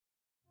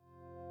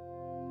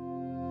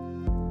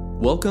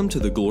Welcome to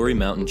the Glory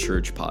Mountain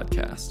Church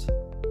podcast.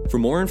 For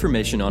more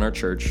information on our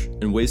church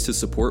and ways to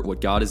support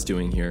what God is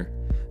doing here,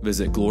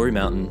 visit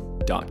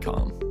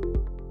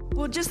glorymountain.com.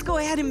 Well, just go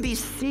ahead and be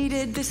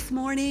seated this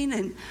morning.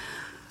 And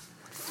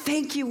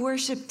thank you,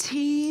 worship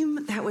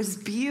team. That was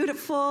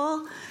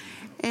beautiful.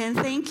 And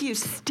thank you,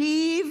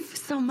 Steve,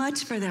 so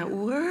much for that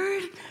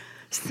word.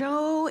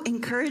 So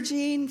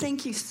encouraging.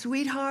 Thank you,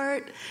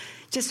 sweetheart,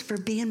 just for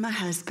being my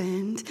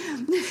husband.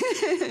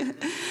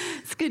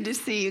 It's good to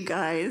see you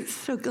guys.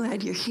 So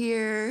glad you're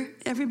here.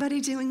 Everybody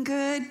doing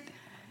good?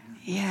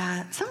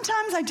 Yeah.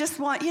 Sometimes I just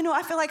want,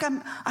 I feel like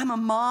I'm a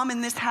mom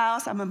in this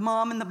house. I'm a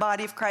mom in the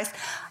body of Christ.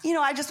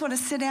 I just want to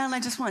sit down. I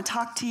just want to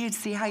talk to you and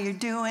see how you're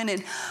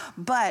doing.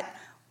 But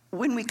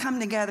when we come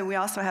together, we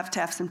also have to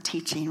have some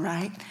teaching,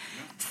 right?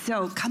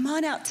 So come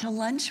on out to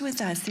lunch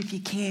with us if you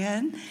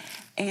can.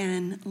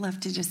 And love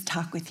to just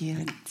talk with you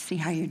and see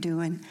how you're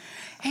doing.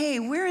 Hey,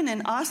 we're in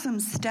an awesome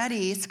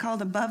study. It's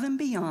called Above and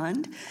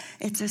Beyond.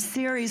 It's a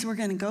series we're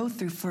going to go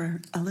through for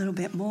a little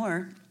bit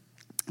more.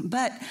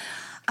 But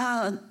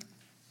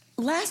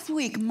last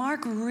week,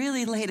 Mark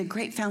really laid a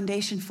great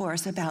foundation for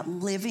us about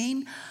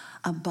living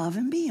above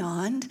and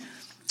beyond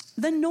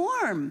the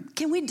norm.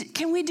 Can we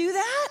do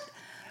that?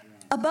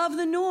 Above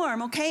the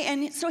norm, okay?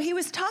 And so he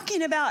was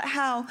talking about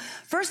how,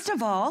 first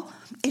of all,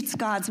 it's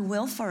God's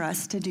will for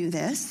us to do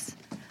this.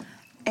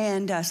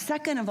 And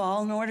second of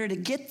all, in order to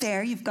get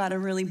there, you've got to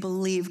really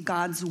believe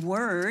God's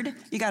word.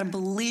 You got to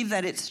believe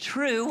that it's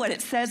true, what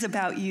it says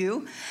about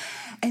you.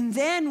 And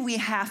then we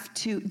have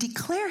to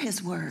declare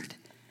his word,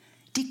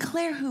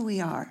 declare who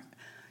we are.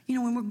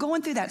 When we're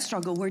going through that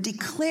struggle, we're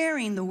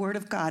declaring the word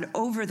of God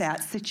over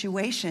that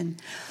situation.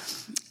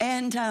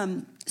 And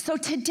so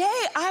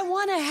today I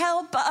want to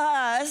help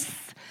us.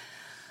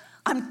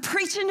 I'm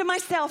preaching to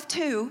myself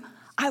too.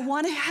 I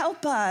want to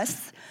help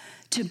us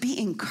to be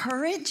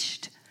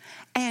encouraged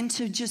and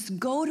to just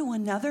go to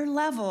another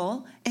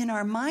level in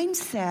our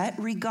mindset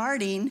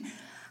regarding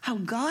how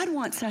God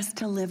wants us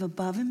to live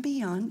above and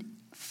beyond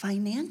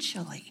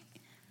financially.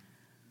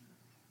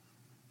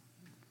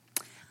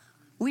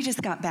 We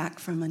just got back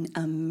from an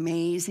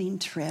amazing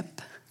trip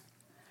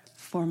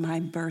for my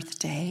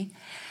birthday.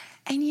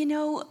 And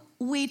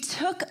we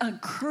took a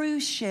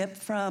cruise ship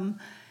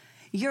from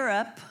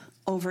Europe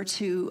over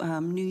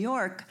to New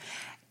York.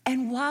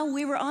 And while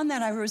we were on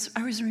that, I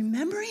was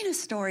remembering a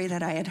story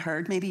that I had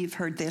heard. Maybe you've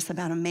heard this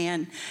about a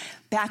man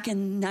back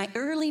in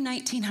early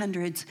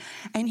 1900s.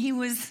 And he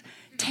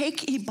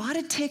bought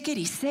a ticket.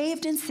 He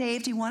saved and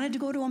saved. He wanted to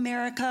go to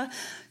America.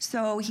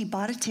 So he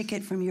bought a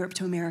ticket from Europe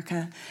to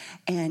America.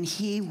 And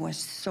he was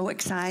so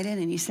excited.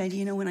 And he said,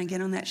 when I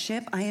get on that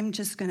ship, I'm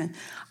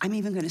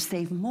even going to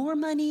save more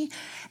money.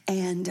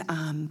 And,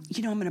 I'm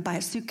going to buy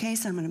a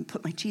suitcase. I'm going to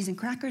put my cheese and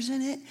crackers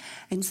in it.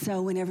 And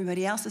so when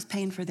everybody else is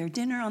paying for their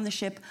dinner on the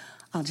ship,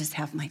 I'll just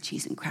have my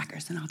cheese and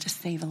crackers and I'll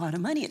just save a lot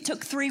of money. It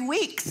took 3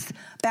 weeks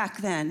back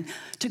then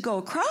to go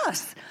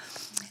across.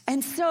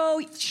 And so,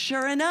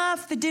 sure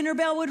enough, the dinner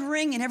bell would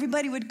ring and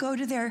everybody would go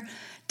to their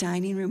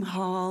dining room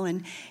hall,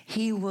 and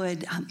he'd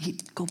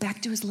go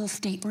back to his little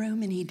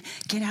stateroom and he'd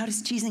get out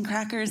his cheese and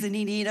crackers and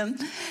he'd eat them.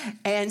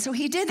 And so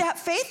he did that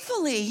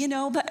faithfully,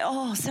 but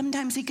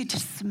sometimes he could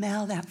just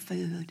smell that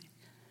food,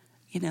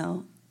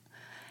 and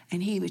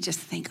he would just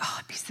think,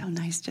 it'd be so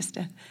nice just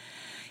to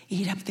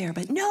eat up there.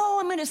 But no,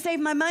 I'm going to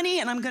save my money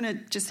and I'm going to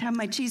just have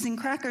my cheese and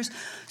crackers.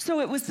 So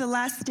it was the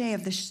last day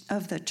of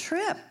the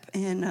trip,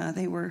 and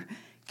they were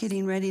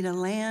getting ready to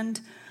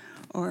land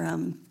or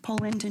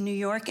pull into New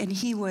York, and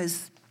he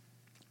was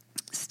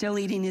still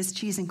eating his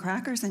cheese and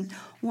crackers. And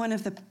one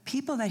of the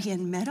people that he had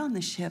met on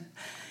the ship,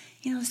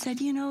 said,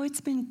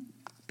 it's been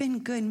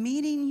good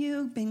meeting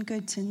you, been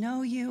good to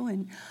know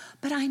you,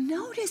 but I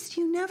noticed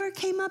you never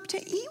came up to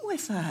eat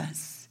with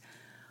us,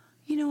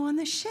 on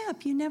the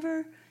ship. You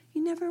never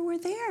were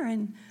there,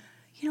 and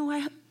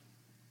why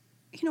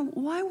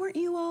weren't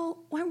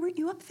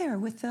you up there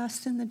with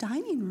us in the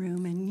dining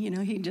room? And,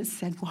 he just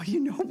said, well,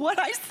 what?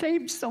 I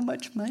saved so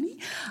much money.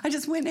 I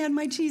just went and had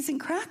my cheese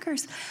and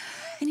crackers.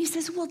 And he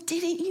says, well,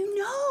 didn't you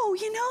know,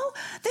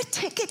 the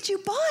ticket you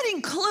bought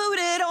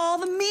included all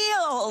the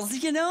meals,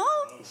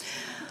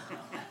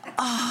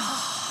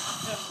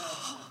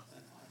 Oh.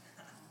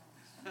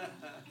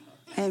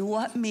 And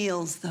what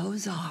meals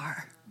those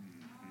are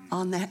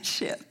on that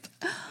ship.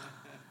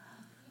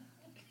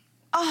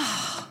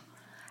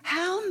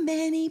 How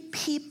many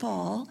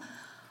people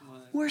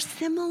were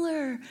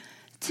similar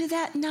to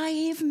that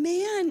naive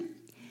man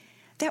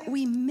that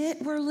we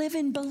met? We're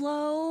living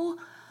below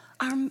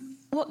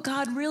what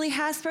God really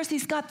has for us.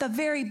 He's got the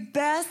very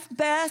best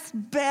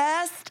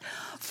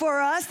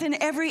for us in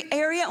every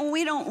area, and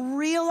we don't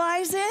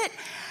realize it.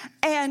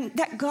 And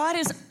that God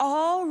has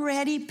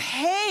already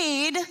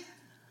paid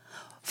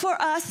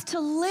for us to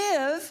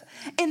live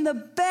in the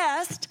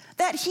best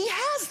that he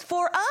has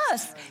for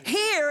us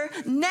here,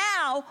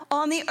 now,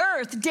 on the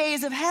earth,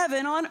 days of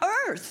heaven on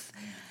earth.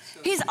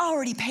 He's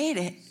already paid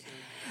it.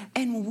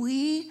 And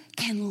we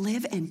can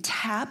live and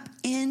tap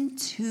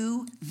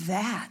into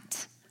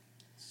that.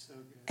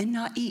 and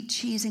not eat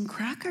cheese and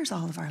crackers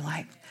all of our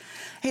life.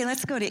 Hey,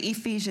 let's go to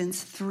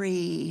Ephesians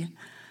 3,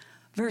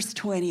 verse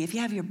 20. If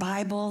you have your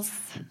Bibles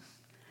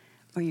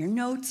or your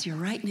notes, you're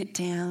writing it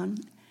down.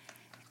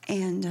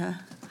 And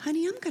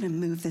honey, I'm going to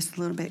move this a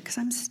little bit because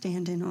I'm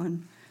standing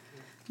on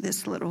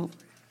this little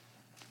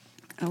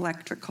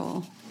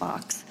electrical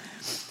box.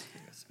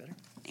 That's better.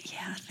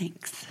 Yeah,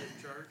 thanks.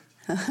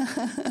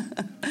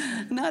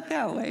 Not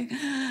that way.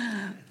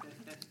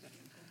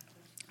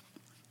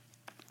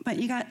 But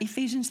you got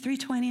Ephesians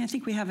 3:20. I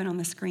think we have it on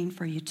the screen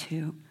for you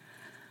too.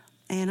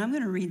 And I'm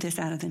going to read this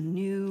out of the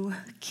New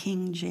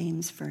King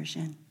James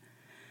Version.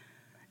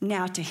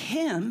 Now to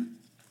him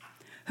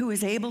who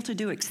is able to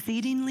do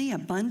exceedingly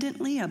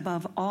abundantly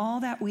above all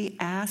that we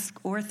ask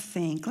or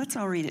think. Let's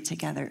all read it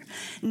together.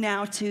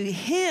 Now to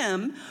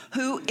him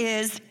who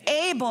is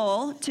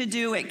able to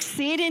do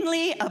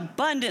exceedingly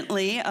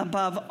abundantly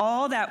above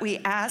all that we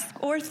ask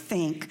or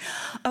think,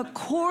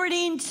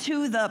 according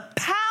to the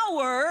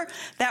power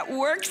that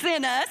works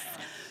in us,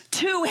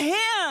 to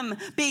him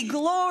be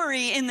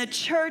glory in the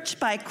church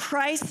by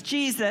Christ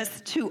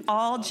Jesus to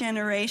all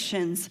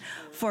generations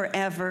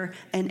forever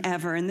and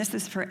ever. And this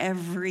is for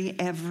every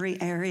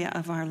area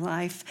of our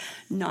life,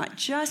 not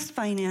just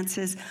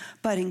finances,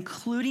 but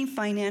including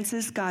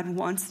finances. God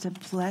wants to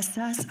bless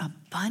us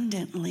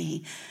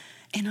abundantly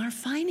in our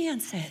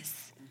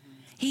finances.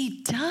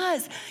 He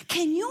does.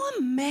 Can you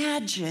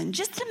imagine,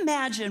 just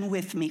imagine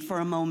with me for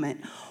a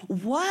moment,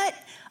 what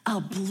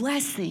a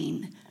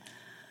blessing.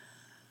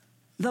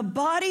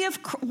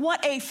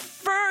 What a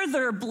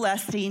further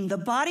blessing the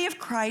body of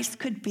Christ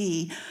could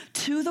be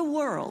to the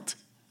world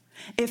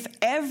if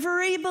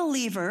every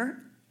believer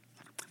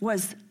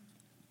was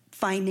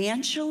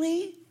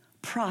financially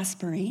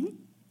prospering,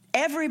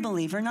 every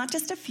believer, not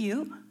just a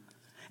few.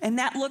 And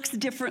that looks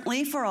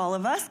differently for all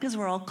of us because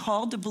we're all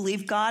called to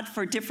believe God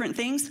for different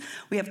things.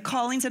 We have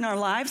callings in our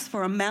lives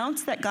for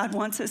amounts that God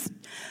wants us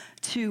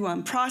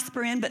to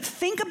prosper in. But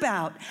think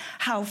about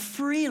how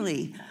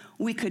freely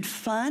we could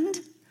fund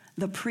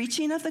the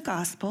preaching of the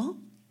gospel,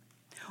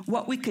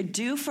 what we could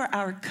do for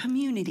our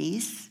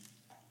communities.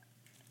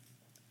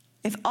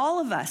 If all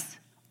of us,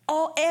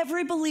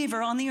 every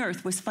believer on the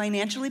earth was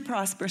financially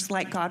prosperous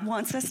like God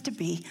wants us to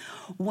be,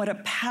 what a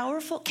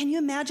powerful, can you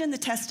imagine the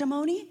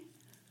testimony?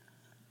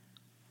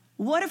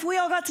 What if we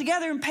all got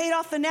together and paid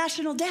off the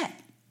national debt?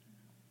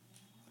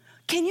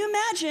 Can you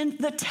imagine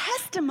the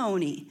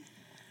testimony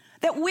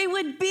that we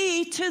would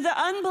be to the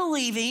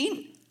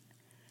unbelieving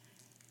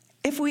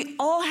if we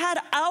all had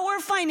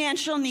our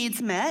financial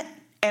needs met?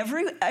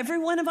 Every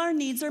one of our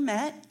needs are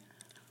met.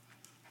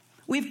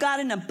 We've got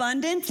an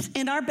abundance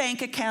in our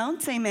bank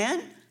accounts,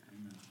 amen?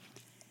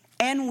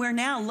 And we're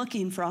now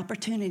looking for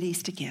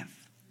opportunities to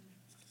give.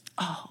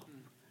 Oh,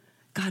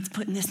 God's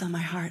putting this on my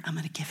heart. I'm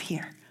going to give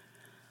here.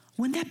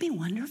 Wouldn't that be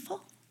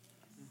wonderful?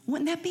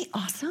 Wouldn't that be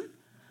awesome?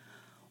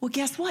 Well,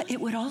 guess what? It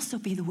would also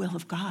be the will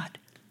of God.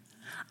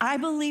 I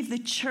believe the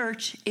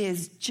church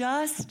is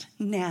just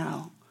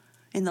now,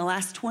 in the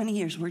last 20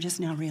 years, we're just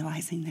now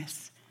realizing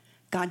this.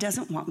 God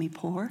doesn't want me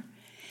poor.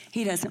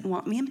 He doesn't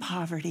want me in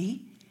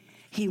poverty.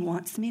 He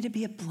wants me to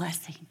be a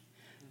blessing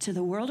to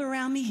the world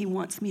around me. He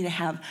wants me to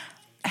have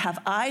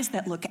eyes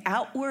that look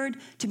outward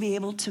to be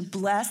able to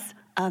bless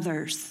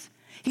others.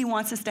 He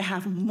wants us to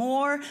have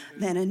more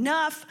than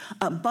enough,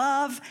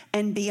 above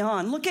and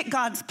beyond. Look at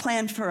God's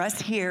plan for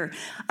us here.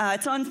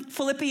 It's on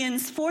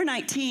Philippians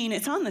 4:19.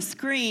 It's on the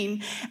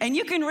screen, and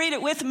you can read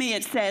it with me.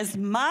 It says,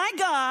 "My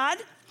God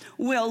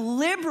will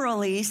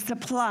liberally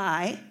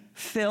supply,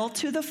 fill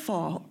to the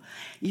full,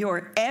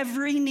 your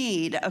every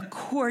need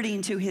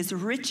according to his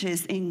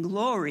riches in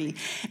glory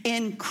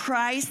in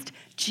Christ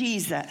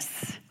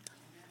Jesus."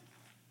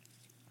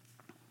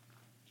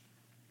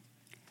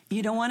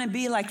 You don't want to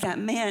be like that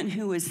man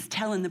who was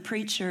telling the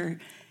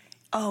preacher,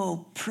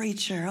 oh,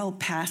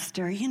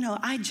 pastor,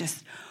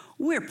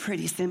 we're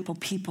pretty simple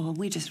people.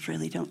 We just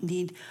really don't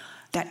need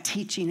that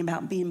teaching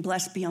about being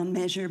blessed beyond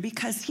measure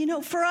because,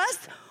 for us,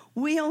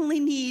 we only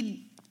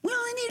need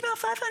about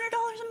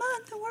 $500 a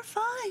month and we're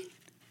fine.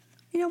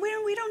 We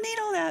don't need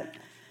all that.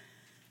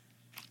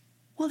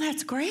 Well,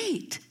 that's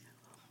great.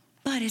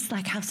 But it's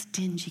like, how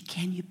stingy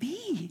can you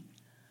be?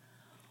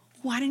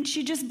 Why didn't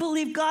you just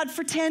believe God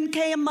for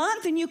 $10K a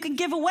month and you could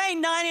give away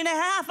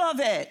 9.5 of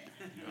it?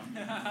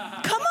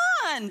 Come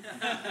on.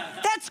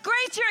 That's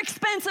great your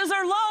expenses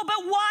are low,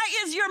 but why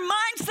is your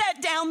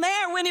mindset down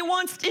there when it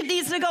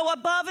needs to go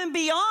above and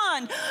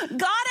beyond?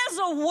 God has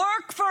a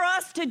work for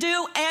us to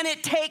do, and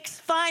it takes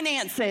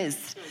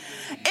finances.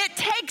 It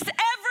takes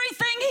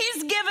everything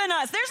he's given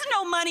us. There's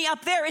no money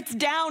up there. It's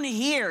down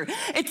here.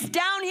 It's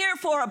down here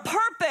for a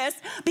purpose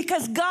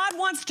because God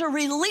wants to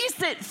release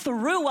it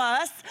through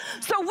us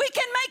so we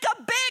can make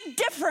a big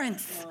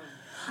difference.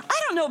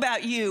 I don't know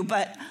about you,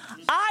 but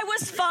I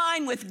was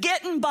fine with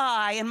getting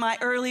by in my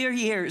earlier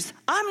years.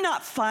 I'm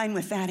not fine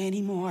with that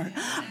anymore.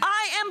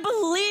 I am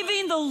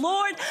believing the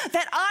Lord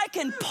that I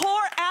can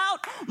pour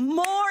out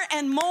more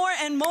and more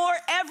and more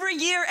every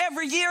year.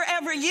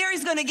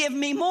 He's going to give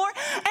me more.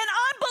 And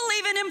I'm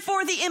believing him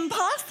for the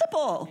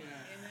impossible.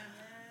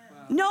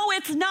 No,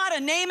 it's not a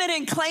name it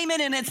and claim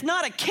it, and it's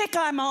not a kick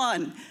I'm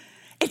on.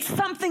 It's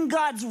something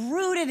God's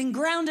rooted and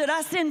grounded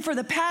us in for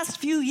the past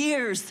few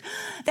years,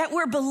 that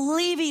we're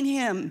believing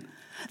him,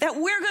 that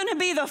we're going to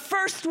be the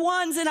first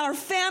ones in our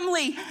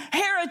family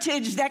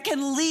heritage that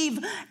can leave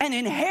an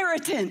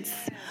inheritance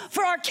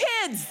for our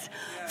kids,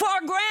 for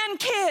our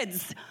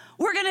grandkids.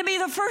 We're going to be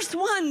the first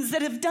ones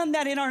that have done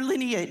that in our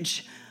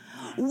lineage.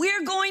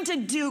 We're going to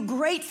do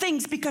great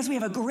things because we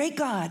have a great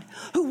God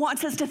who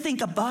wants us to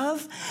think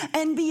above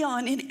and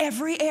beyond in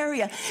every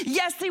area.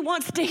 Yes, he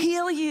wants to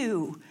heal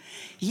you.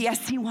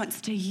 Yes, he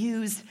wants to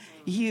use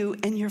you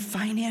and your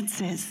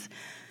finances.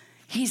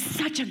 He's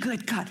such a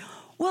good God.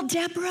 Well,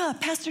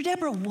 Pastor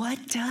Deborah,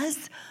 what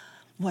does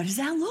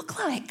that look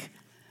like?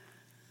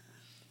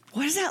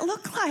 What does that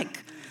look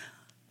like?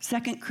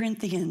 2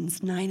 Corinthians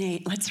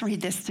 9:8. Let's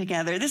read this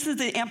together. This is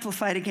the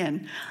Amplified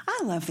again.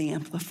 I love the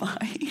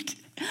Amplified.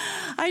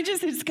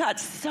 It's got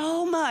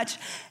so much.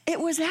 It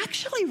was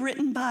actually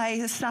written by,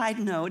 a side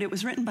note, it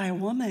was written by a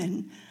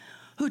woman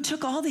who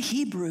took all the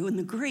Hebrew and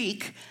the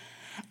Greek,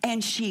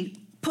 and she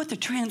put the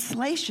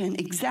translation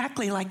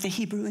exactly like the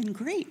Hebrew and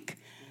Greek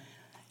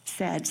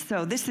said.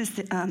 So this is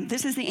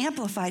the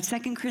Amplified,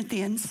 2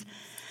 Corinthians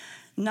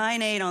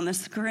 9:8 on the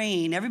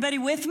screen. Everybody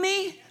with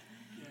me?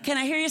 Can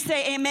I hear you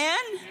say amen?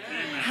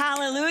 Amen.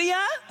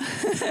 Hallelujah.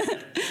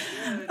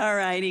 All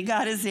righty.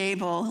 God is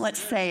able. Let's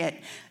say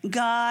it.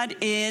 God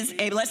is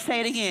able. Let's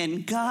say it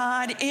again.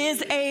 God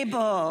is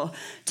able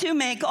to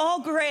make all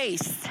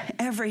grace,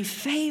 every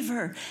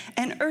favor,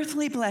 and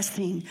earthly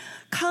blessing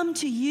come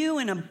to you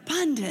in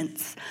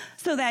abundance,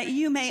 so that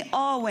you may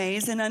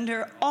always and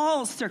under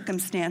all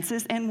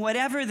circumstances and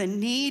whatever the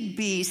need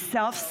be,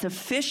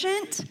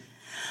 self-sufficient,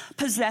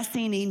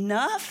 possessing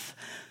enough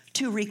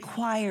to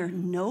require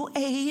no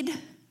aid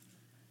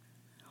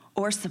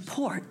or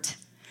support,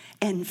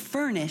 and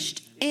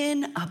furnished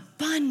in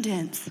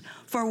abundance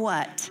for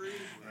what?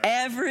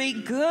 Every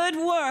good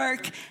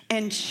work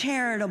and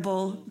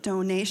charitable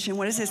donation.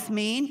 What does this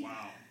mean?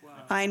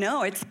 I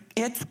know, it's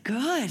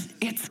good.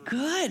 It's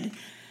good.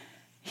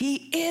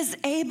 He is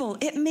able.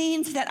 It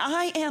means that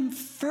I am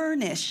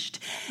furnished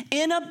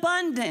in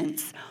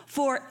abundance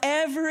for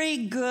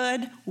every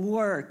good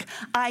work.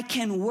 I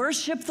can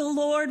worship the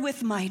Lord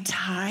with my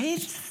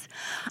tithes.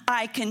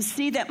 I can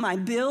see that my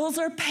bills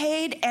are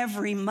paid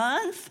every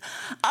month.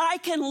 I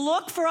can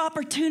look for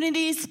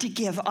opportunities to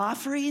give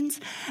offerings,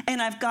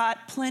 and I've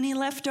got plenty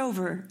left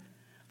over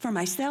for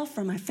myself,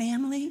 for my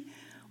family.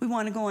 We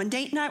want to go on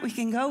date night, we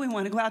can go. We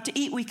want to go out to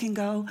eat, we can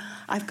go.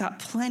 I've got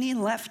plenty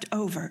left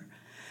over.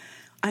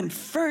 I'm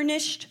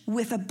furnished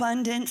with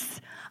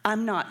abundance.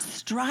 I'm not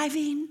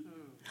striving.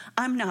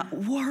 I'm not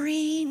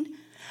worrying.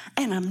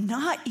 And I'm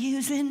not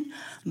using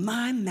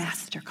my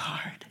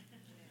MasterCard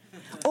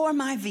or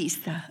my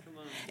Visa.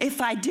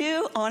 If I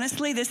do,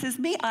 honestly, this is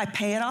me. I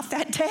pay it off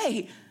that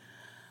day.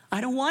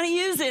 I don't want to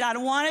use it. I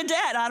don't want a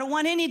debt. I don't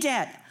want any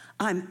debt.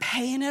 I'm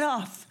paying it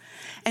off.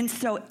 And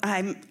so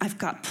I've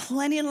got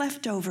plenty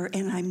left over,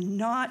 and I'm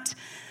not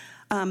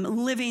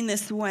living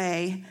this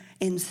way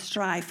in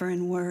strife or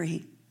in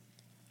worry.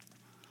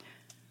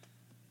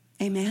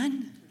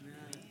 Amen?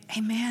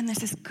 Amen.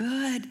 This is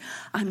good.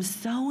 I'm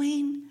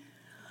sowing.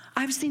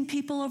 I've seen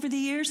people over the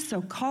years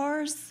sow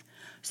cars,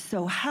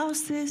 sow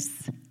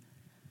houses,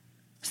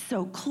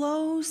 sow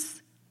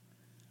clothes,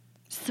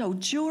 sow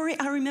jewelry.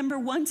 I remember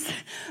once,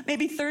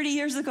 maybe 30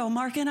 years ago,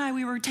 Mark and I,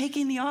 we were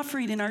taking the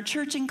offering in our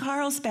church in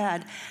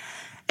Carlsbad.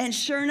 And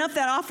sure enough,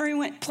 that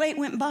offering plate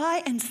went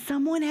by, and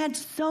someone had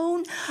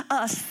sewn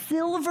a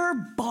silver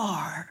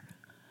bar.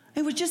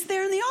 It was just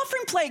there in the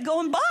offering plate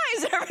going by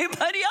as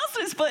everybody else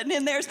was putting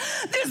in theirs.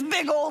 This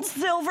big old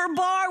silver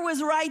bar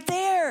was right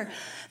there.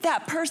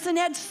 That person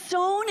had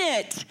sewn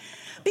it,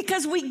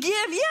 because we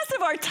give, yes,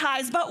 of our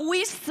tithes, but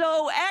we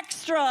sow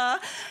extra,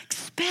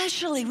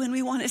 especially when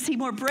we want to see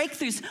more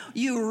breakthroughs.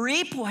 You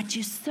reap what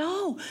you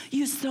sow.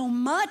 You sow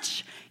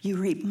much, you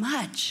reap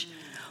much.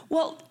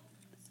 Well,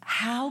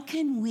 how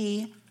can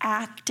we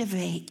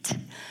activate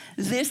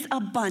this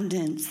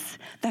abundance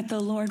that the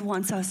Lord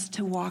wants us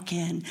to walk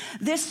in,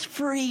 this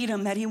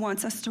freedom that he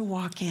wants us to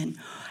walk in?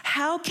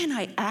 How can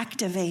I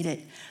activate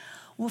it?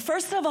 Well,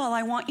 first of all,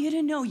 I want you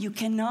to know you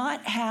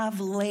cannot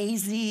have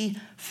lazy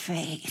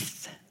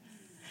faith.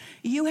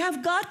 You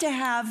have got to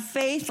have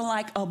faith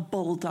like a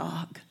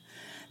bulldog,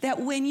 that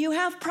when you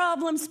have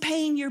problems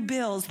paying your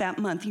bills that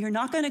month, you're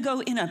not going to go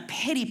in a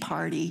pity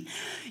party.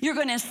 You're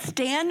going to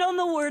stand on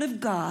the word of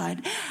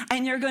God,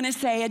 and you're going to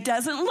say, it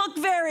doesn't look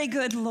very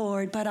good,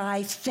 Lord, but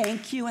I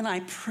thank you and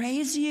I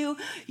praise you.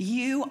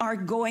 You are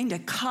going to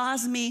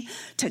cause me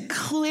to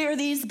clear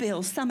these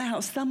bills somehow,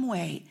 some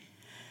way.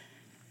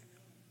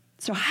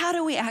 So how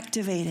do we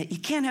activate it? You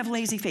can't have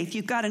lazy faith.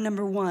 You've got to,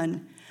 number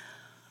one,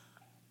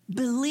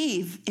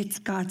 believe it's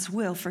God's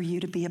will for you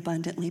to be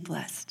abundantly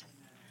blessed.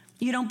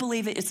 You don't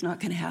believe it, it's not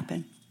going to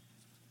happen.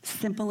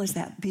 Simple as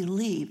that.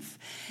 Believe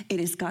it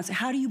is God's.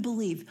 How do you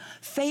believe?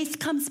 Faith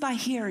comes by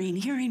hearing.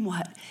 Hearing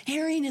what?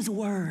 Hearing his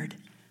word.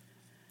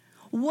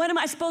 What am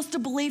I supposed to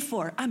believe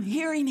for? I'm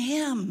hearing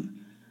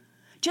him.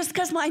 Just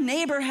because my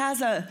neighbor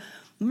has a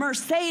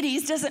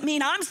Mercedes doesn't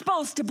mean I'm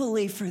supposed to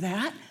believe for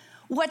that.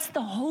 What's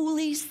the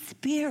Holy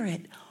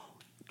Spirit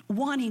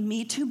wanting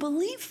me to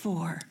believe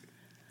for?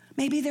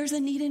 Maybe there's a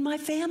need in my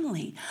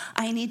family.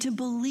 I need to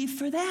believe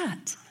for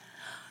that.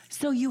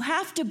 So you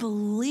have to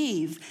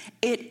believe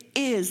it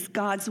is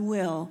God's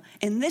will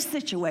in this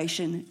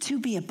situation to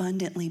be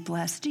abundantly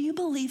blessed. Do you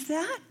believe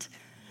that?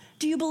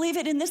 Do you believe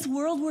it in this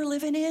world we're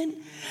living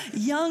in?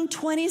 Young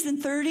 20s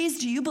and 30s,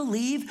 do you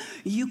believe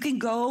you can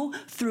go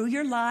through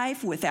your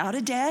life without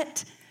a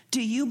debt?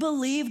 Do you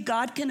believe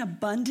God can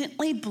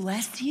abundantly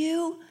bless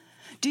you?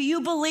 Do you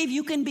believe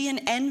you can be an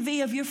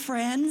envy of your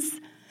friends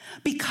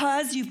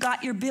because you've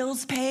got your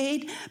bills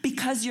paid,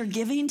 because you're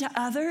giving to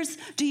others?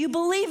 Do you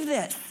believe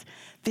this?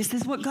 This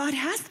is what God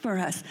has for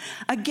us.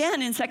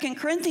 Again, in 2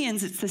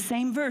 Corinthians, it's the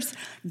same verse.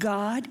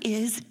 God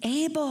is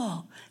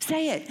able.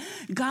 Say it.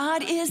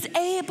 God is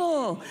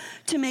able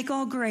to make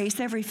all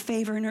grace, every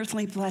favor and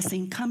earthly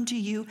blessing come to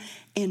you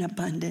in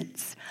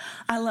abundance.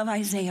 I love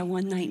Isaiah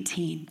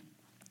 1:19.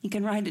 You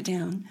can write it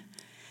down.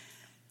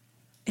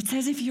 It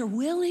says, if you're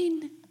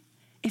willing,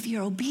 if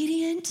you're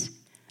obedient,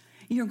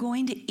 you're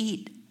going to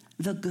eat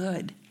the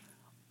good,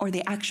 or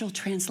the actual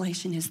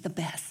translation is the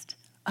best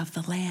of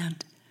the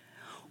land.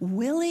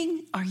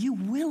 Willing, are you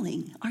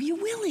willing? Are you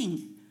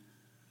willing?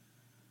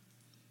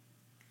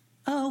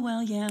 Oh,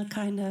 well, yeah,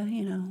 kind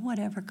of,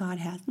 whatever God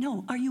has.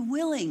 No, are you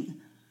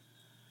willing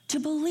to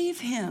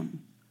believe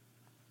him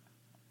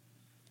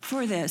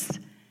for this?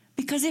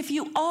 Because if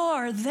you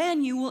are,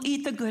 then you will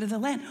eat the good of the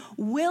land.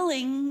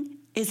 Willing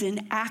is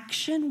an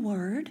action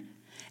word.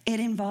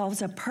 It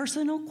involves a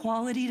personal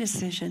quality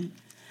decision.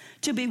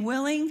 To be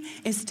willing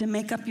is to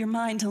make up your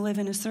mind to live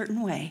in a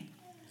certain way.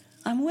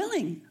 I'm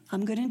willing.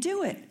 I'm going to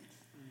do it.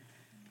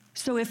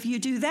 So if you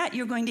do that,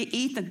 you're going to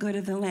eat the good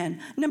of the land.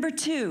 Number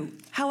 2,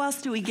 how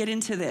else do we get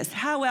into this?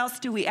 How else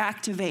do we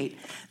activate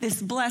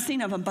this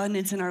blessing of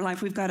abundance in our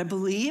life? We've got to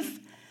believe.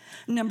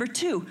 Number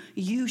 2,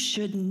 you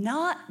should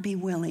not be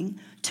willing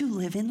to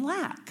live in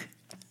lack.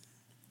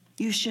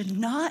 You should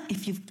not,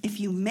 if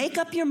you make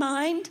up your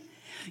mind,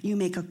 you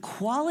make a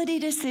quality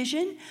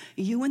decision,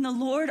 you and the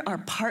Lord are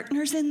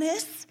partners in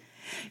this.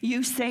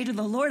 You say to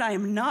the Lord, I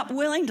am not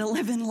willing to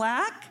live in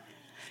lack.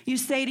 You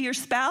say to your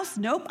spouse,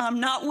 nope, I'm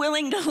not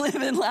willing to live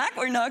in lack.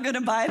 We're not going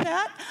to buy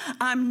that.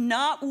 I'm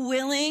not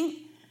willing.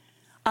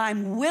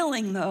 I'm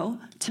willing, though,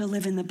 to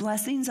live in the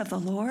blessings of the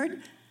Lord.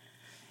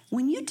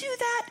 When you do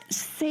that,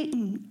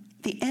 Satan,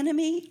 the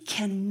enemy,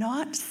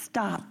 cannot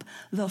stop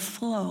the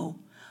flow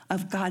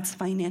of God's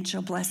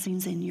financial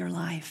blessings in your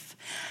life.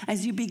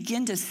 As you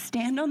begin to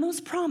stand on those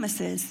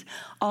promises,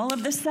 all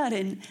of a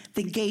sudden,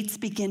 the gates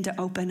begin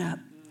to open up.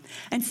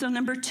 And so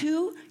number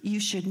 2, you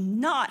should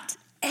not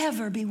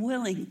ever be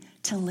willing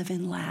to live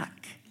in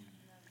lack.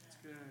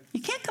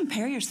 You can't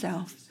compare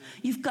yourself.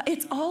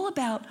 It's all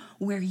about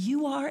where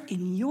you are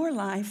in your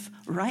life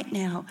right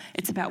now.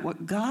 It's about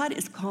what God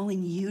is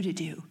calling you to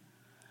do.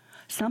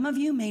 Some of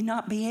you may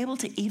not be able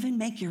to even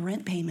make your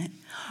rent payment.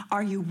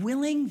 Are you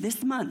willing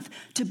this month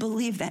to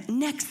believe that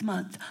next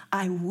month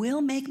I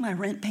will make my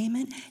rent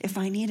payment? If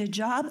I need a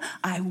job,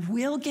 I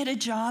will get a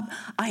job.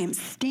 I am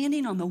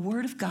standing on the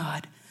word of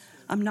God.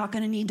 I'm not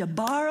going to need to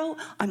borrow.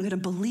 I'm going to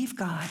believe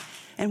God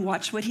and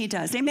watch what he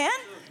does. Amen?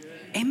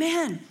 Okay.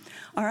 Amen.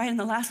 All right, and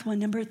the last one,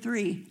 number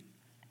 3.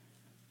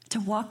 To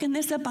walk in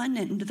this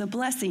abundant into the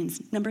blessings.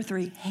 Number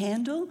 3,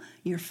 handle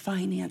your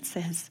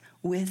finances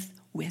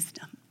with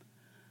wisdom.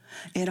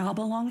 It all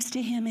belongs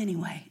to him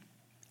anyway.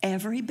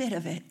 Every bit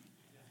of it.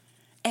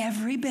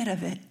 Every bit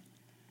of it.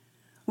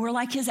 We're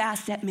like his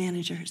asset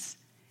managers.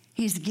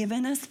 He's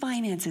given us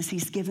finances.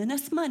 He's given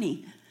us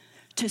money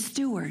to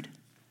steward.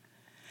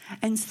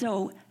 And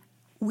so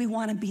we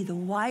want to be the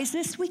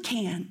wisest we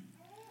can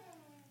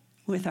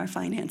with our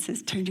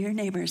finances. Turn to your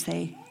neighbor and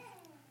say,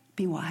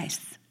 be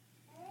wise.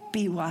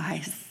 Be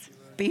wise.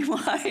 Be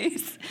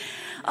wise.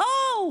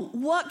 Oh,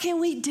 what can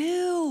we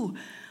do?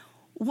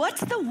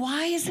 What's the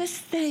wisest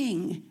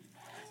thing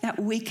that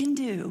we can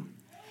do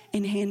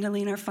in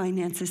handling our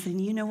finances? And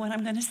you know what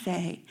I'm going to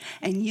say,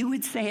 and you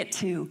would say it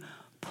too.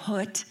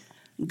 Put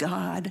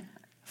God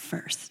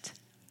first.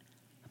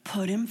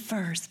 Put him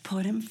first.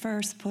 Put him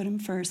first. Put him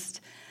first.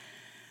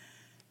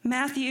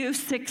 Matthew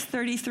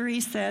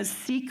 6:33 says,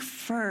 seek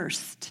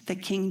first the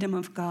kingdom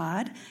of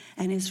God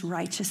and his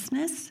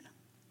righteousness,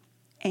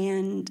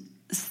 and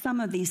some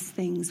of these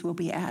things will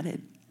be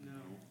added.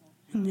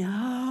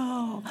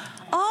 No.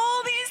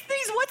 All these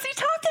things, what's he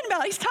talking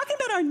about? He's talking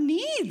about our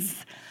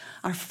needs,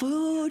 our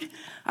food,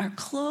 our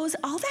clothes,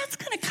 all that's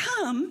going to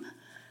come,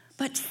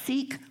 but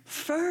seek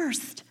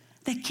first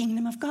the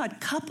kingdom of God.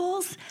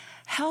 Couples,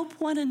 help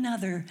one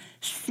another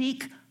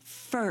seek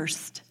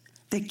first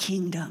the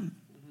kingdom.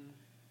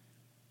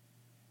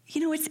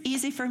 You know, it's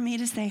easy for me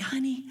to say,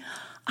 honey,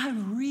 I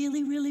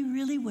really, really,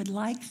 really would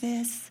like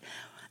this,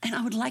 and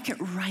I would like it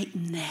right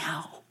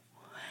now.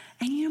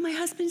 And you know, my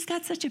husband's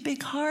got such a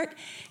big heart,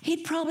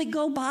 he'd probably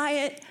go buy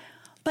it.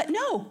 But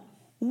no,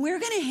 we're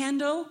going to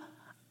handle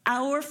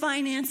our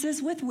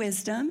finances with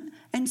wisdom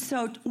And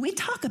so we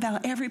talk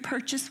about every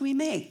purchase we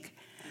make.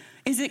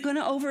 Is it going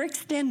to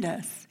overextend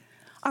us?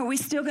 Are we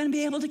still going to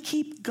be able to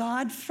keep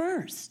God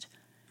first?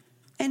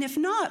 And if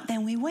not,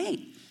 then we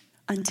wait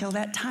until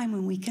that time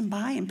when we can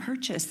buy and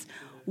purchase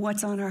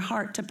what's on our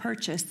heart to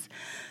purchase.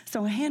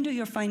 So handle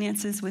your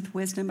finances with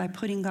wisdom by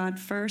putting God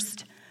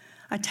first.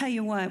 I tell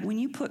you what, when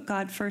you put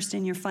God first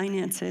in your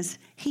finances,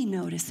 he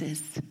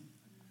notices.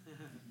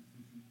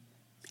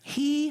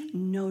 He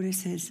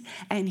notices,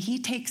 and he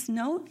takes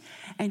note,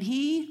 and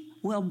he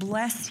will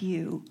bless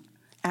you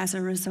as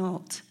a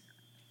result.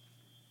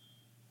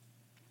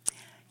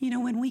 You know,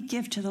 when we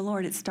give to the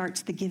Lord, it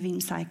starts the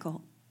giving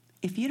cycle.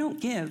 If you don't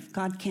give,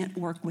 God can't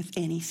work with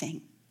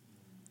anything.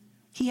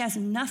 He has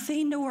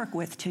nothing to work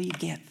with till you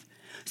give.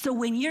 So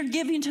when you're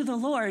giving to the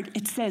Lord,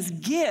 it says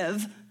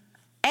give,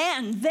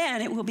 and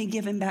then it will be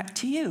given back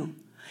to you.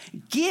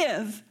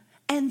 Give,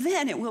 and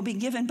then it will be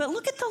given. But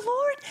look at the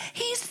Lord.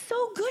 He's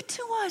so good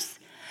to us.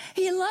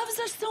 He loves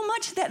us so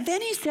much that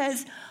then he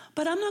says,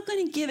 but I'm not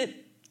going to give it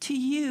to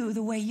you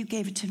the way you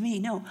gave it to me.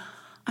 No,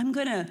 I'm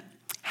going to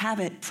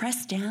have it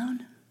pressed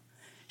down,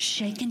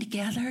 shaken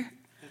together.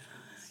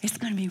 It's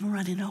going to be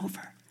running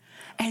over.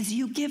 As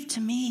you give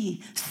to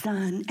me,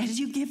 son, as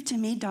you give to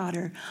me,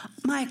 daughter,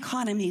 my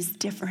economy is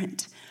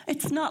different.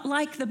 It's not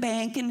like the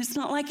bank and it's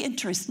not like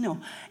interest.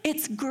 No,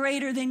 it's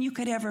greater than you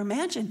could ever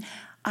imagine.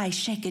 I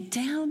shake it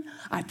down,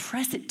 I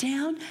press it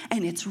down,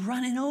 and it's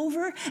running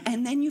over,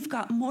 and then you've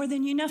got more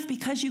than enough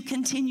because you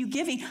continue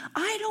giving.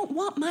 I don't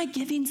want my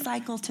giving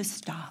cycle to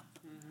stop.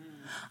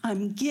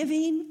 I'm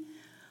giving.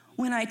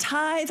 When I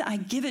tithe, I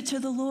give it to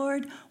the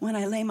Lord. When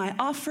I lay my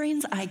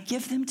offerings, I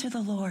give them to the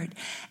Lord.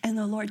 And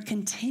the Lord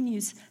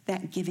continues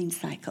that giving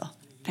cycle.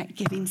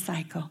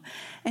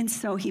 And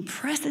so he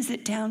presses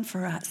it down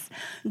for us.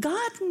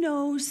 God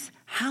knows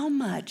how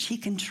much he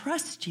can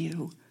trust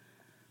you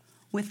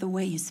with the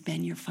way you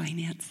spend your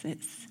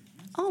finances.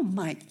 Oh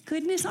my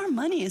goodness, our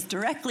money is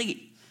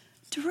directly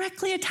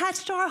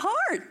attached to our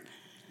heart.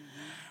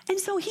 And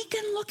so he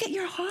can look at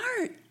your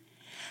heart.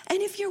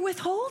 And if you're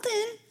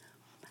withholding,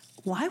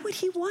 why would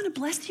he want to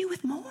bless you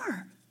with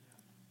more?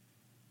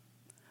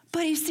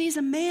 But he sees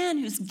a man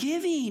who's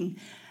giving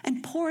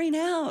and pouring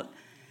out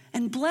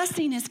and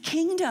blessing his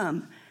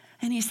kingdom.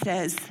 And he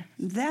says,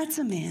 that's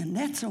a man,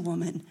 that's a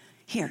woman.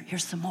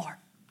 Here's some more.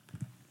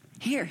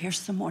 Here's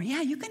some more.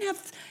 Yeah, you can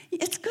have,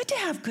 it's good to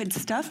have good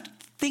stuff,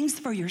 things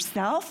for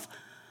yourself.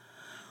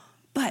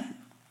 But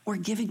we're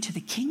giving to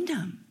the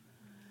kingdom.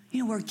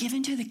 You know, we're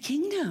giving to the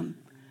kingdom.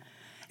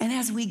 And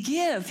as we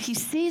give, he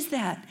sees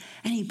that,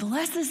 and he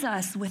blesses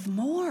us with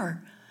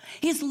more.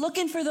 He's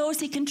looking for those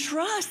he can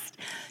trust.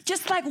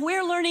 Just like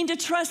we're learning to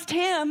trust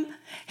him,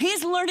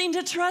 he's learning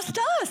to trust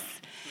us.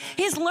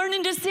 He's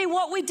learning to see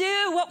what we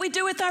do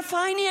with our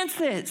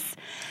finances.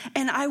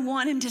 And I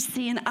want him to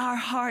see in our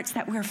hearts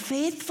that we're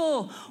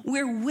faithful,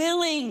 we're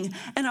willing,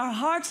 and our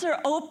hearts are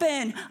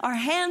open, our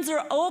hands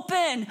are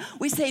open.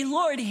 We say,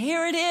 Lord,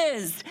 here it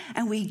is.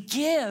 And we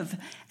give,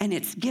 and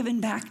it's given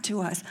back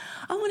to us.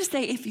 I want to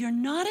say, if you're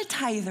not a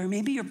tither,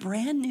 maybe you're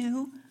brand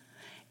new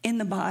in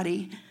the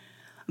body,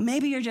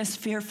 maybe you're just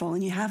fearful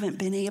and you haven't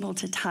been able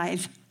to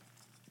tithe.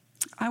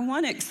 I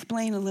want to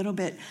explain a little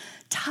bit.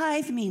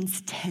 Tithe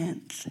means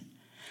tenth.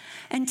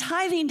 And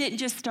tithing didn't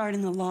just start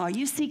in the law.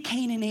 You see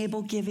Cain and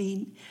Abel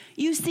giving.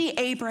 You see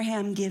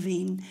Abraham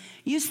giving.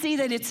 You see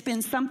that it's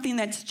been something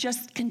that's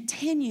just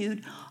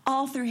continued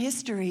all through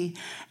history.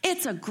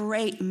 It's a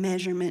great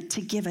measurement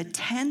to give a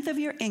tenth of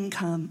your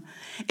income.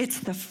 It's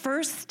the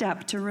first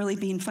step to really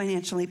being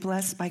financially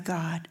blessed by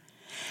God.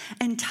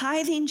 And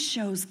tithing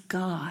shows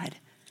God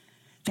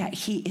that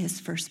he is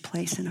first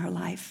place in our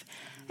life.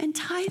 And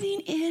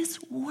tithing is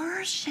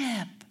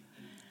worship.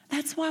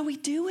 That's why we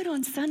do it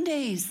on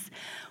Sundays.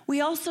 We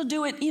also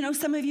do it,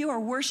 some of you are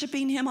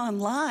worshiping him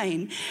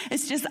online.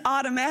 It's just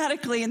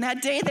automatically, and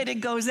that day that it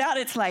goes out,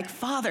 it's like,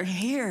 Father,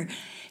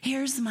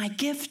 here's my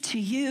gift to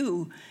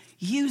you.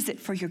 Use it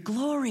for your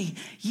glory.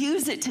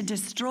 Use it to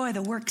destroy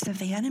the works of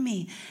the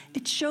enemy.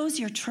 It shows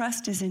your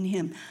trust is in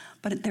him.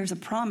 But there's a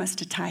promise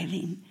to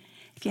tithing.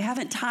 If you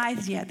haven't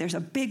tithed yet, there's a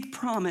big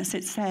promise.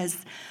 It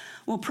says,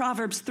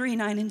 Proverbs 3,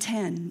 9, and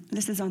 10.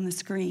 This is on the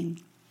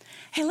screen.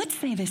 Hey, let's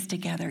say this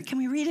together. Can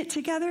we read it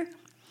together?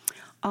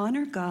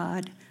 Honor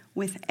God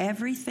with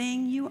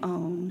everything you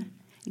own.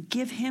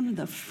 Give him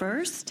the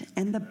first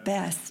and the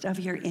best of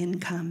your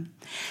income,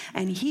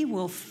 and he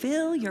will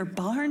fill your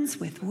barns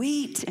with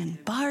wheat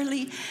and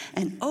barley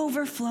and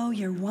overflow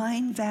your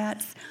wine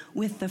vats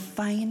with the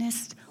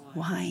finest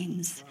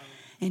wines.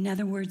 In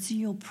other words,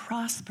 you'll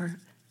prosper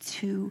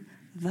to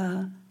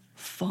the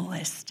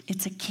fullest.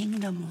 It's a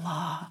kingdom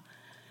law.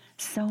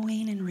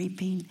 Sowing and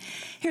reaping.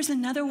 Here's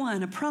another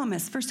one, a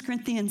promise, 1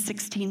 Corinthians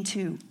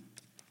 16:2.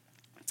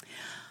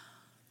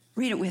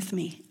 Read it with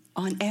me.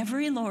 On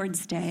every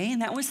Lord's Day,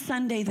 and that was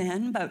Sunday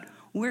then, but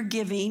we're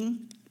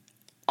giving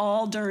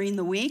all during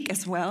the week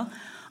as well.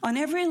 On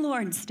every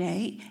Lord's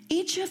Day,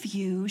 each of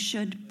you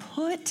should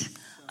put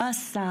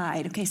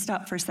aside. Okay,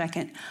 stop for a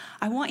second.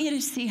 I want you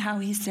to see how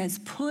he says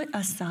put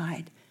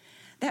aside.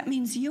 That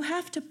means you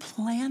have to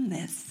plan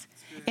this.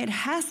 It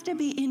has to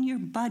be in your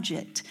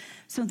budget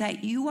so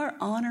that you are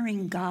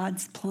honoring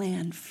God's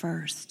plan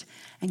first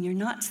and you're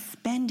not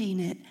spending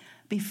it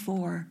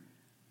before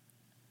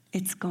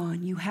it's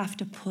gone. You have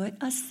to put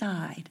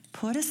aside.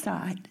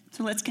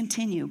 So let's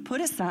continue.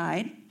 Put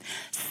aside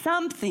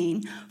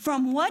something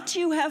from what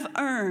you have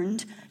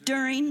earned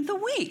during the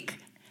week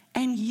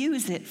and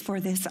use it for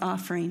this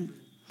offering.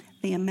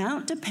 The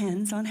amount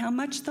depends on how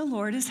much the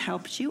Lord has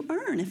helped you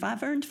earn. If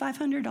I've earned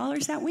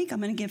 $500 that week, I'm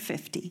going to give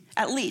 $50,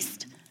 at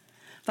least.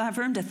 If I've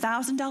earned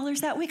 $1,000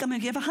 that week, I'm going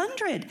to give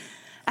 $100,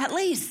 at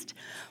least.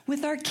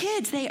 With our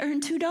kids, they earn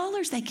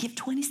 $2, they give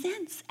 20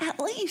 cents, at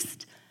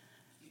least.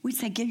 We'd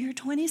say, give your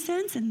 20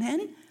 cents and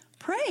then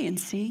pray and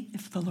see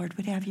if the Lord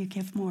would have you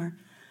give more.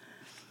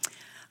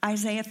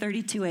 Isaiah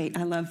 32:8,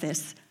 I love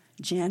this.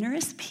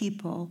 Generous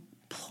people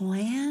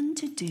plan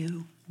to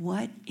do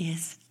what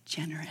is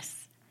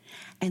generous,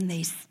 and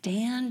they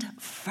stand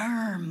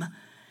firm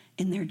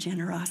in their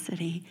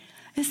generosity.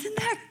 Isn't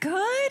that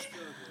good?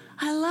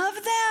 I love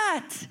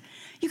that.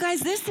 You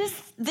guys, this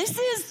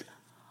is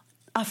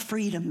a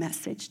freedom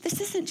message. This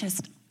isn't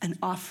just an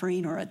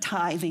offering or a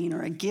tithing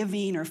or a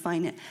giving or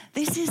finance.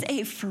 This is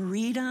a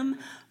freedom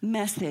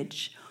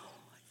message.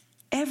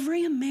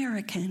 Every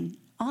American,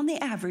 on the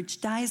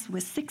average, dies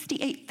with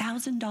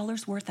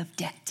 $68,000 worth of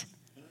debt.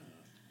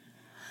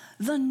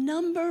 The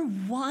number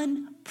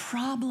one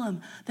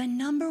problem, the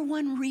number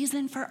one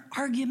reason for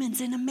arguments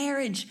in a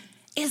marriage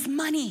is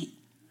money.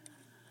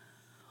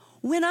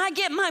 When I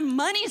get my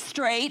money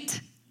straight,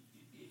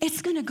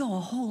 it's going to go a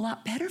whole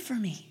lot better for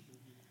me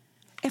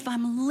if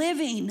I'm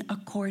living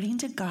according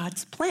to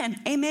God's plan.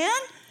 Amen?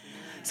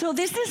 So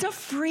this is a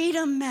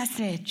freedom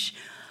message.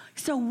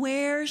 So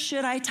where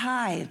should I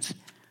tithe?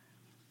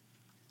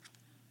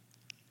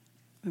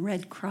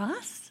 Red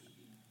Cross?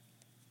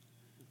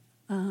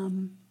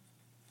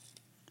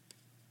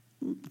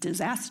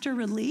 Disaster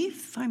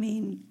relief? I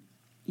mean,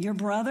 your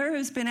brother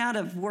who's been out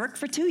of work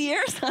for 2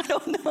 years? I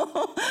don't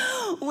know.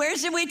 Where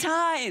should we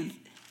tithe?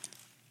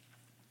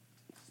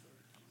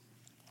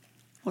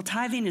 Well,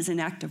 tithing is an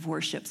act of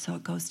worship, so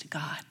it goes to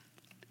God.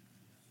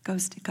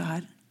 Goes to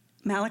God.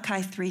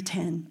 Malachi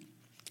 3:10,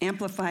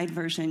 Amplified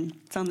version.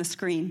 It's on the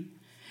screen.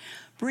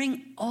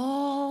 Bring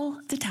all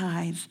the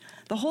tithe,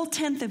 the whole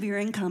tenth of your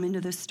income, into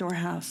the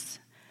storehouse.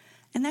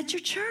 And that's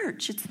your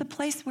church. It's the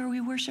place where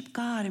we worship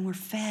God and we're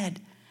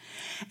fed.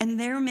 And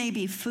there may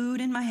be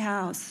food in my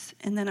house.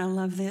 And then I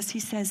love this. He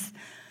says,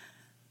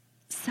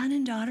 son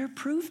and daughter,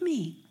 prove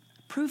me.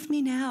 Prove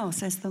me now,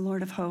 says the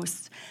Lord of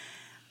hosts,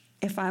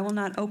 if I will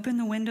not open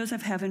the windows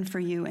of heaven for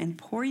you and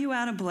pour you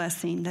out a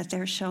blessing, that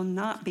there shall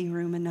not be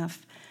room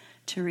enough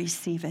to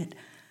receive it.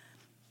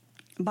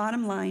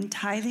 Bottom line,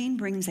 tithing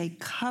brings a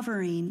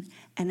covering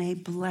and a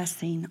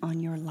blessing on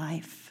your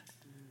life.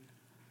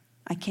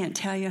 I can't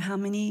tell you how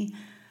many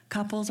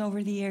couples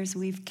over the years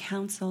we've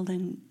counseled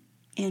and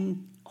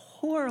in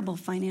horrible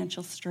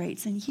financial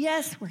straits. And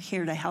yes, we're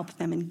here to help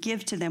them and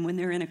give to them when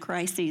they're in a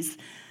crisis.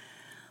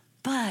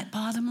 But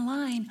bottom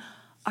line,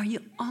 are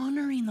you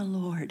honoring the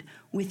Lord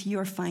with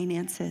your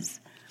finances?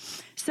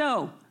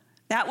 So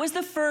that was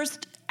the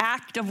first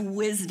act of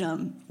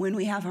wisdom when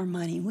we have our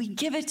money. We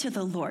give it to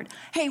the Lord.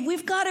 Hey,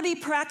 we've got to be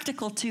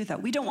practical too, though.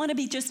 We don't want to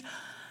be just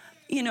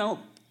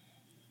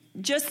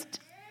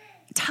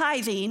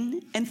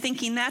tithing and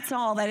thinking that's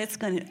all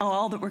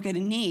that we're going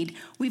to need.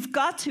 We've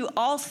got to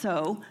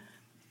also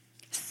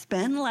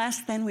spend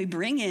less than we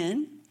bring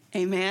in.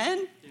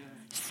 Amen? Yeah.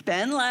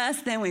 Spend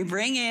less than we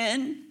bring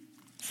in.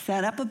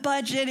 Set up a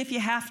budget if you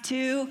have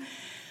to.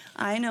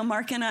 I know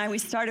Mark and I, we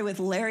started with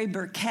Larry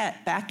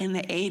Burkett back in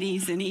the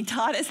 80s, and he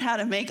taught us how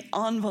to make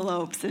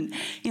envelopes. And,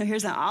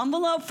 here's an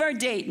envelope for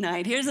date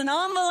night. Here's an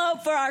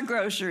envelope for our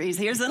groceries.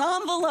 Here's an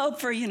envelope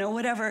for,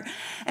 whatever.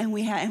 And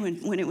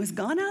when it was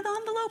gone out of the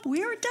envelope,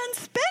 we were done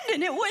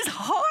spending. It was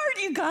hard,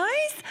 you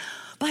guys.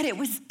 But it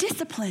was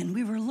discipline.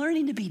 We were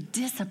learning to be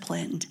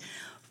disciplined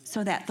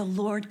so that the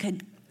Lord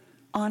could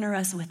honor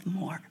us with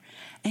more.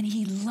 And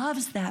he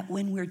loves that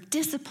when we're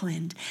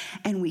disciplined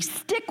and we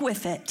stick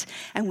with it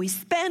and we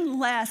spend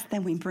less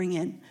than we bring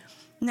in.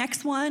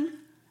 Next one,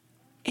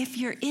 if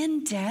you're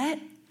in debt,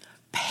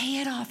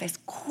 pay it off as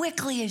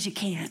quickly as you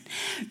can.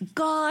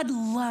 God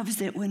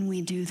loves it when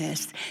we do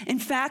this. In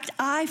fact,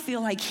 I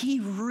feel like he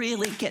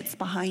really gets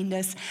behind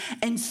us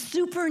and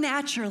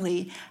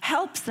supernaturally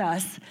helps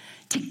us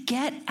to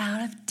get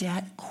out of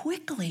debt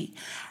quickly.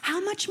 How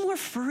much more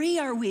free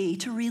are we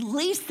to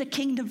release the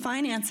kingdom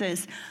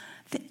finances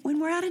when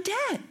we're out of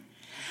debt?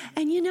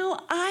 And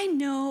I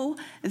know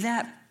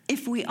that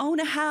if we own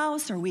a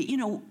house or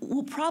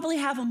we'll probably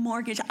have a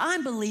mortgage.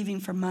 I'm believing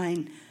for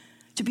mine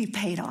to be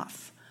paid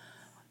off.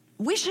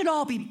 We should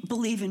all be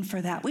believing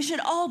for that. We should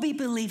all be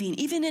believing.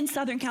 Even in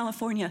Southern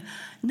California,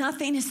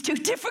 nothing is too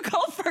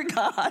difficult for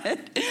God.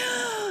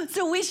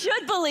 So we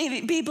should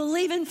be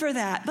believing for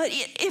that. But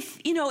if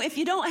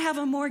you don't have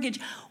a mortgage,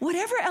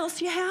 whatever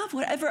else you have,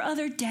 whatever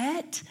other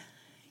debt,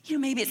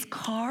 maybe it's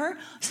car,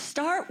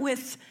 start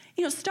with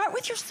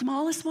your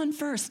smallest one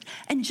first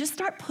and just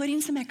start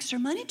putting some extra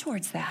money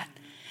towards that.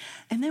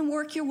 And then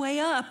work your way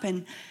up.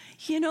 And,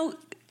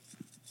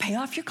 pay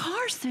off your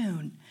car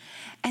soon.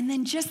 And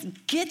then just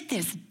get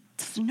this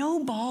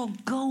snowball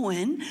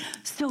going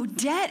so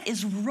debt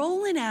is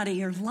rolling out of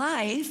your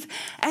life.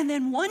 And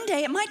then one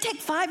day, it might take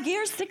 5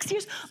 years, 6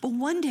 years, but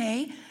one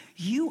day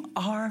you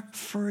are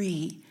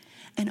free.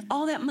 And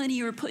all that money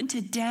you were put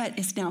into debt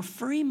is now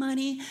free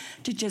money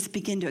to just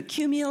begin to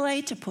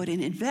accumulate, to put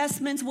in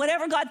investments,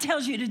 whatever God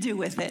tells you to do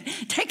with it.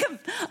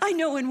 I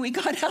know when we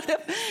got out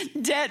of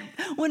debt,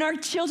 when our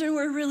children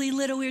were really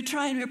little, we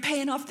were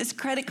paying off this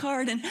credit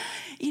card. And,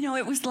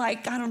 it was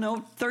like,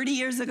 30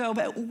 years ago,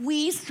 but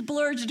we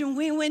splurged and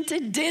we went to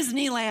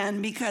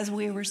Disneyland because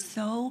we were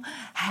so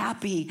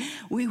happy.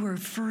 We were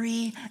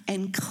free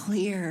and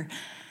clear.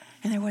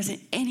 And there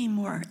wasn't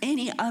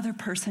any other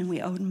person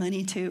we owed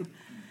money to.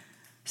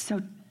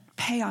 So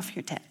pay off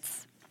your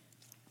debts.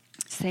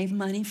 Save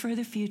money for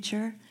the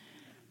future.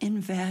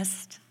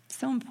 Invest.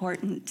 So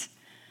important.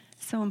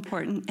 So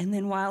important. And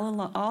then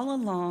all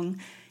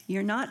along,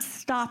 you're not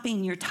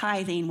stopping your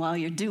tithing while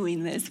you're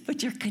doing this,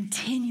 but you're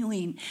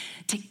continuing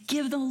to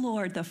give the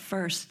Lord the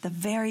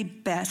very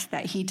best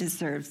that he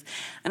deserves.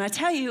 And I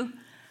tell you,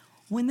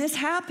 when this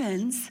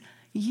happens,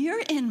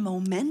 you're in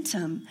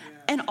momentum.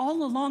 And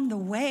all along the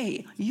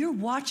way, you're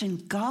watching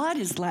God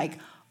is like,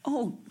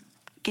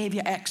 gave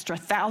you extra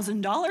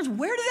 $1,000.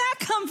 Where did that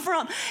come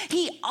from?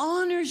 He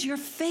honors your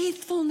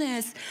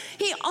faithfulness.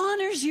 He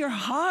honors your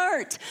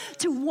heart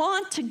to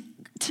want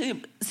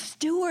to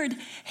steward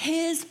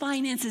his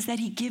finances that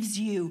he gives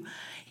you.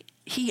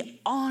 He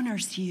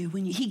honors you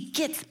when he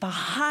gets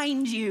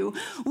behind you.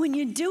 When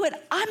you do it,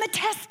 I'm a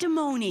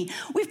testimony.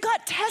 We've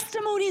got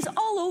testimonies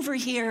all over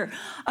here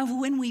of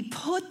when we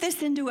put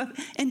this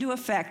into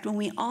effect, when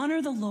we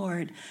honor the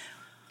Lord,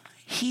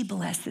 he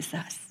blesses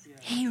us.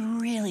 He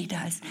really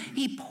does.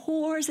 He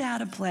pours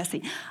out a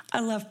blessing.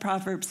 I love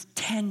Proverbs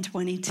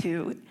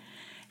 10:22.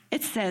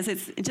 It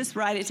says, just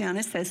write it down.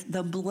 It says,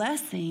 the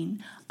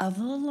blessing of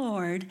the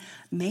Lord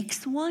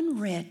makes one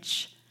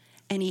rich,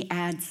 and he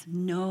adds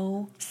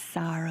no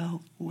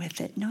sorrow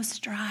with it. No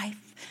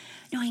strife,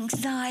 no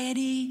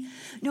anxiety,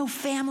 no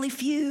family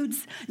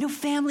feuds, no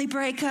family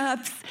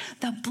breakups.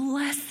 The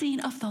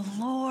blessing of the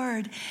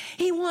Lord.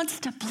 He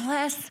wants to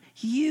bless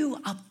you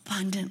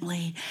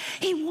abundantly.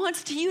 He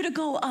wants you to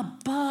go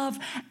above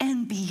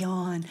and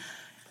beyond.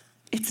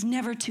 It's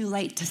never too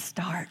late to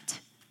start.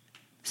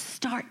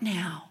 Start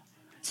now.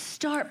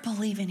 Start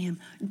believing him.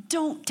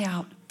 Don't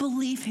doubt.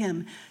 Believe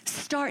him.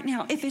 Start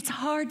now. If it's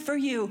hard for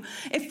you,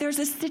 if there's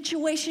a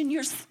situation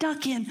you're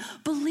stuck in,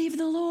 believe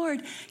the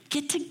Lord.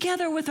 Get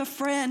together with a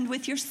friend,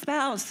 with your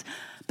spouse.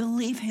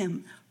 Believe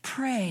him.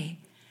 Pray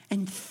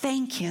and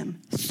thank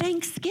him.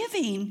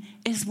 Thanksgiving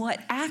is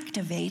what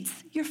activates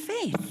your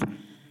faith.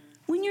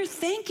 When you're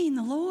thanking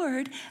the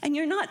Lord and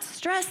you're not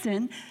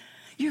stressing,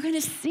 you're going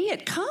to see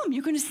it come.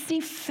 You're going to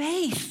see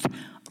faith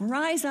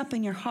rise up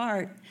in your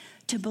heart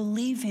to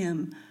believe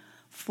him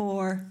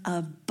for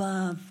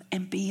above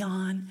and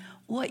beyond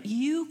what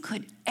you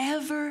could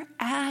ever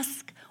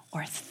ask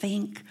or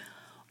think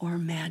or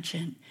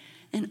imagine.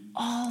 And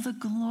all the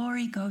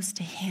glory goes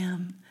to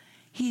him.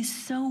 He's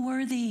so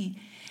worthy.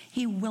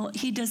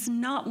 He does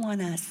not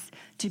want us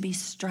to be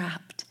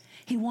strapped.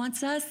 He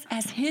wants us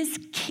as his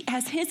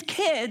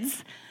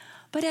kids,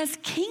 but as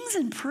kings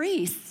and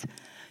priests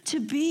to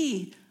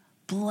be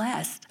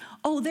blessed.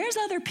 There's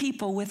other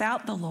people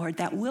without the Lord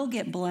that will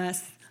get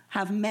blessed,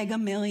 have mega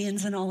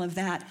millions and all of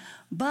that.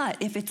 But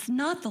if it's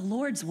not the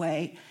Lord's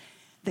way,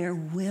 there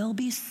will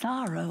be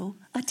sorrow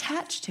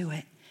attached to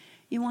it.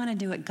 You want to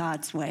do it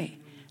God's way.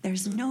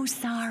 There's no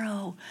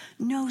sorrow,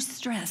 no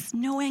stress,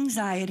 no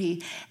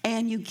anxiety,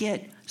 and you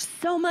get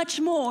so much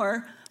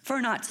more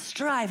for not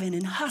striving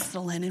and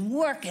hustling and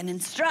working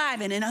and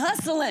striving and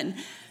hustling.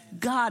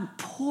 God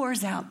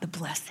pours out the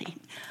blessing.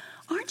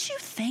 Aren't you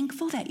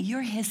thankful that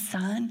you're his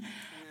son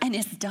and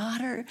his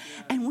daughter,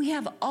 and we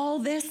have all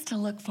this to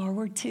look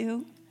forward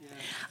to?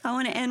 I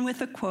want to end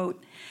with a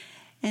quote,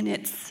 and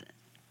it's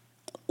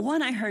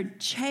one I heard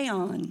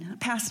Cheon, a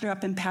pastor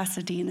up in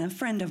Pasadena, a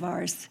friend of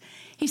ours.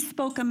 He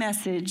spoke a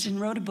message and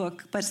wrote a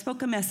book, but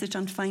spoke a message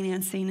on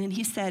financing, and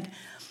he said,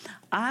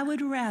 I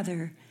would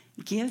rather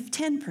give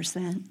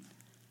 10%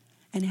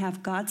 and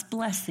have God's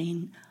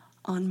blessing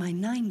on my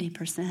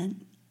 90%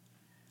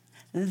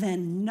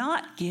 than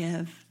not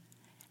give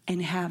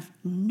and have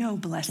no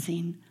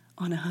blessing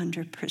on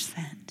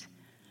 100%.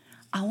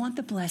 I want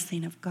the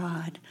blessing of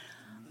God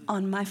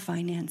on my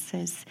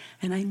finances,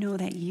 and I know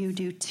that you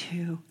do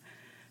too.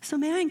 So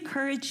may I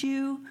encourage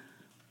you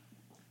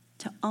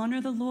to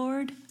honor the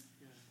Lord,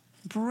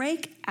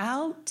 break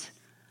out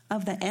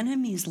of the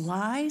enemy's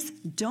lies.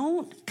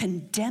 Don't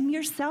condemn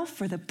yourself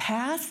for the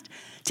past.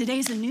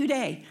 Today's a new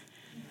day.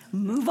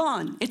 Move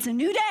on. It's a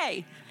new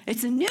day.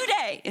 It's a new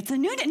day. It's a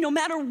new day. No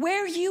matter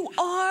where you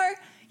are,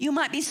 you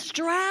might be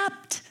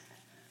strapped.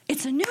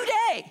 It's a new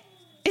day.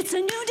 It's a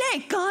new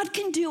day. God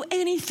can do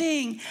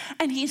anything,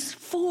 and he's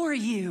for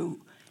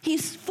you.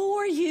 He's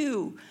for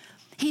you.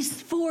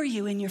 He's for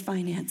you in your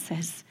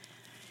finances.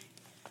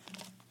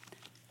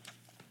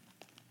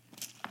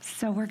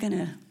 So we're going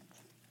to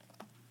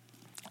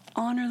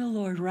honor the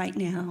Lord right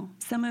now.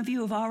 Some of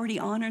you have already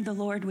honored the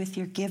Lord with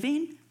your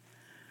giving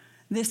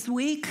this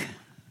week.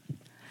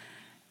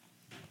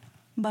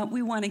 But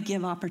we want to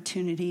give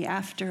opportunity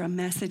after a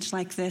message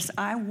like this.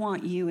 I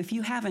want you, if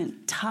you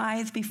haven't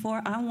tithed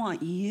before, I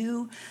want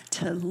you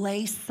to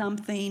lay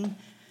something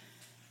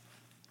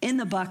in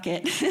the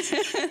bucket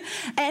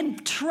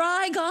and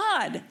try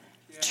God.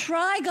 Yeah.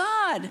 Try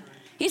God.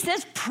 He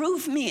says,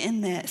 prove me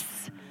in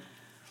this.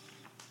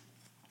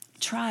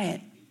 Try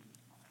it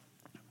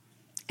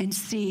and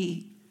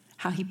see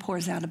how he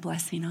pours out a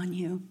blessing on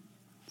you.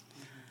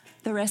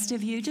 The rest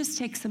of you, just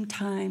take some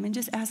time and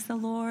just ask the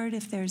Lord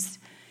if there's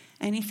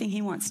anything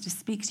he wants to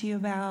speak to you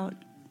about.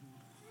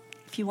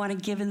 If you want to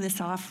give in this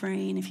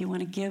offering, if you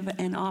want to give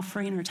an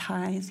offering or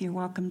tithe, you're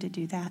welcome to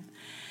do that.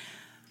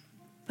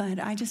 But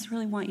I just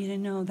really want you to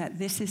know that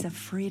this is a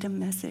freedom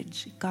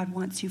message. God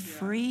wants you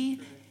free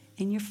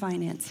in your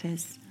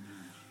finances.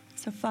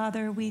 So,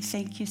 Father, we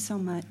thank you so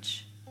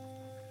much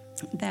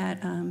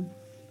that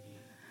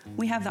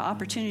we have the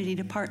opportunity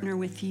to partner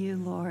with you,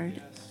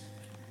 Lord.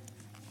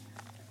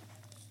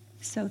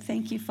 So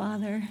thank you,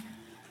 Father,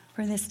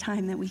 for this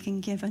time that we can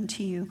give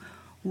unto you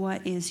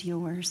what is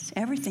yours.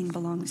 Everything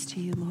belongs to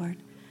you, Lord.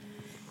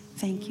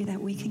 Thank you that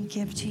we can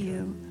give to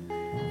you.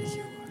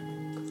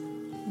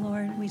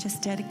 Lord, we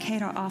just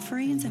dedicate our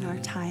offerings and our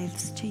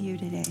tithes to you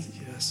today.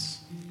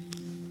 Yes.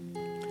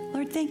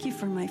 Lord, thank you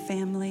for my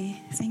family.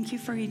 Thank you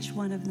for each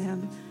one of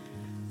them,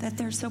 that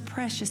they're so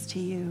precious to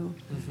you.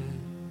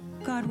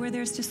 Mm-hmm. God, where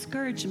there's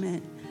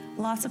discouragement,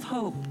 loss of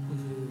hope,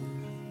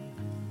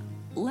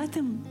 let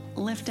them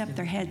lift up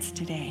their heads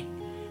today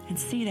and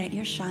see that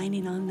you're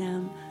shining on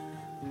them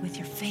with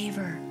your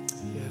favor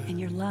and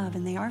your love,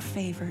 and they are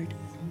favored.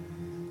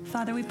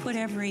 Father, I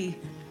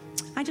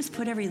just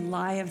put every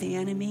lie of the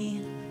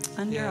enemy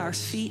under our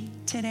feet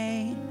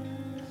today.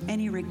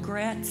 Any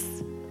regrets,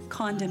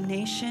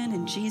 condemnation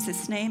in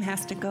Jesus' name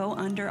has to go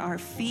under our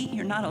feet.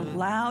 You're not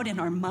allowed in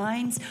our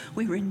minds.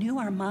 We renew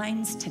our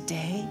minds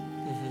today.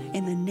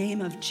 In the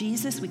name of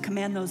Jesus, we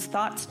command those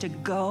thoughts to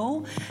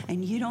go,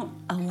 and you don't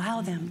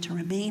allow them to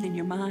remain in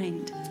your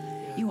mind.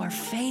 You are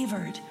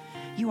favored.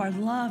 You are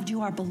loved.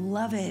 You are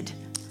beloved.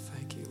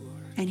 Thank you,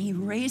 Lord. And he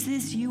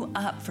raises you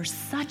up for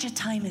such a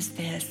time as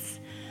this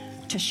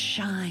to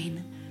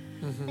shine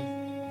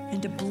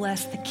and to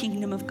bless the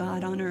kingdom of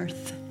God on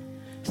earth.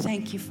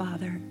 Thank you,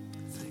 Father.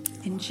 Thank you,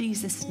 in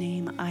Jesus'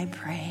 name I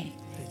pray.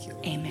 Thank you,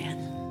 Lord.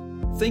 Amen.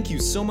 Thank you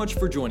so much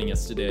for joining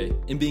us today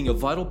and being a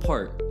vital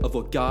part of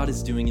what God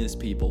is doing in his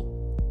people.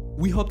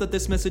 We hope that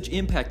this message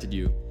impacted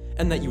you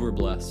and that you were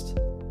blessed.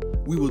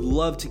 We would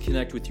love to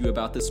connect with you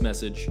about this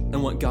message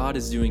and what God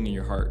is doing in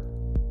your heart.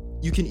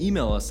 You can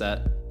email us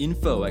at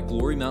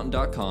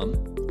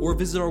info@glorymountain.com or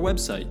visit our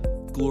website,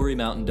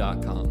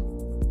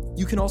 glorymountain.com.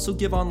 You can also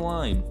give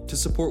online to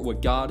support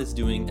what God is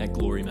doing at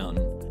Glory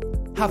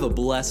Mountain. Have a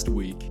blessed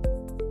week.